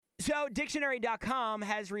So, dictionary.com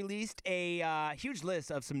has released a huge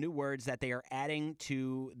list of some new words that they are adding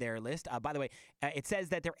to their list. By the way, it says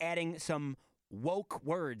that they're adding some woke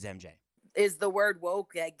words, MJ. Is the word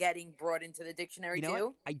woke getting brought into the dictionary You know too?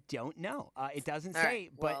 what? I don't know. It doesn't All right. say,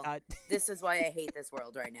 Well, but this is why I hate this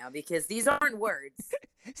world right now, because these aren't words.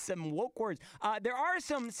 some woke words. There are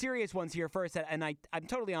some serious ones here first, and I'm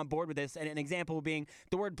totally on board with this. And an example being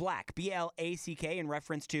the word black, B-L-A-C-K, in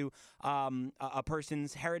reference to a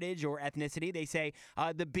person's heritage or ethnicity. They say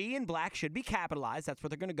the B in black should be capitalized. That's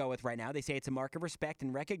what they're going to go with right now. They say it's a mark of respect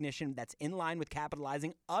and recognition that's in line with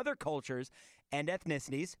capitalizing other cultures and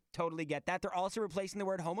ethnicities. Totally get that. They're also replacing the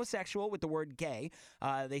word homosexual with the word gay.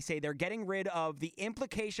 They say they're getting rid of the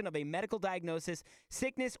implication of a medical diagnosis,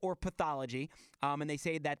 sickness, or pathology. And they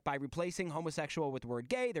say that by replacing homosexual with the word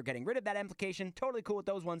gay, they're getting rid of that implication. Totally cool with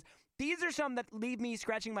those ones. These are some that leave me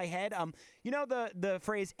scratching my head. You know the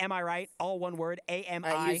phrase, am I right? All one word, A-M-I.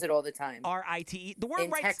 I use it all the time. R-I-T-E. The word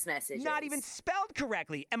In right's text messages. not even spelled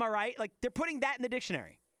correctly. Am I right? Like, they're putting that in the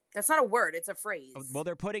dictionary. That's not a word. It's a phrase. Well,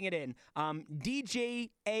 they're putting it in.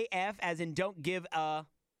 DJAF, as in don't give a,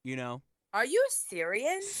 Are you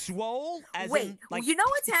serious? swole, as Wait, in, like, you know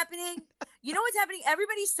what's happening? You know what's happening?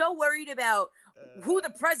 Everybody's so worried about who the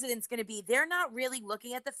president's going to be. They're not really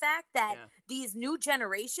looking at the fact that these new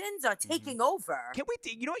generations are taking over. Can we,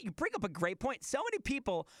 you know what? You bring up a great point. So many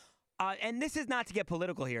people, and this is not to get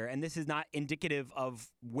political here, and this is not indicative of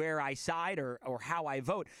where I side or how I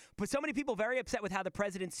vote, but so many people very upset with how the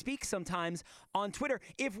president speaks sometimes on Twitter.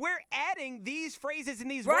 If we're adding these phrases and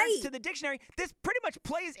these words to the dictionary, this pretty much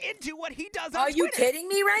plays into what he does on Twitter. Are you kidding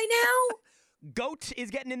me right now? Goat is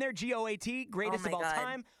getting in there, G-O-A-T, greatest of all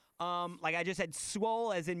time. Like I just said,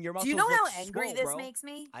 swole, as in your muscles. Do you know look how angry swole, this bro. makes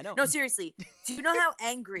me? I know. No, seriously. Do you know how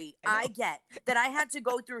angry I get that I had to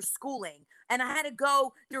go through schooling and I had to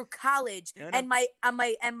go through college and my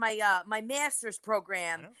master's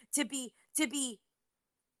program to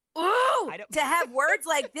have words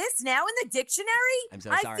like this now in the dictionary? I'm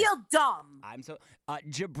so I sorry. feel dumb. I'm so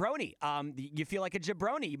jabroni. You feel like a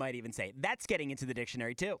jabroni, you might even say. That's getting into the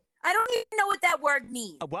dictionary too. I don't even know what that word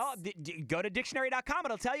means. Well, go to dictionary.com.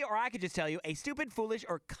 It'll tell you, or I could just tell you, a stupid, foolish,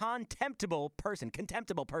 or contemptible person.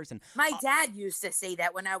 Contemptible person. My dad used to say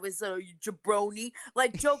that when I was a jabroni,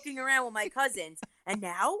 like joking around with my cousins. And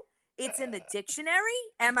now it's in the dictionary?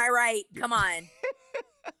 Am I right? Come on.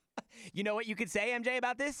 You know what you could say, MJ,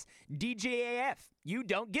 about this? DJAF. You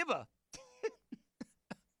don't give a.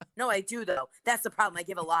 No, I do, though. That's the problem. I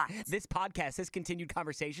give a lot. This podcast, this continued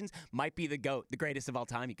conversations, might be the GOAT, the greatest of all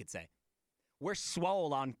time, you could say. We're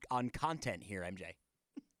swole on content here, MJ.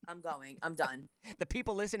 I'm going. I'm done. The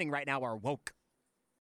people listening right now are woke.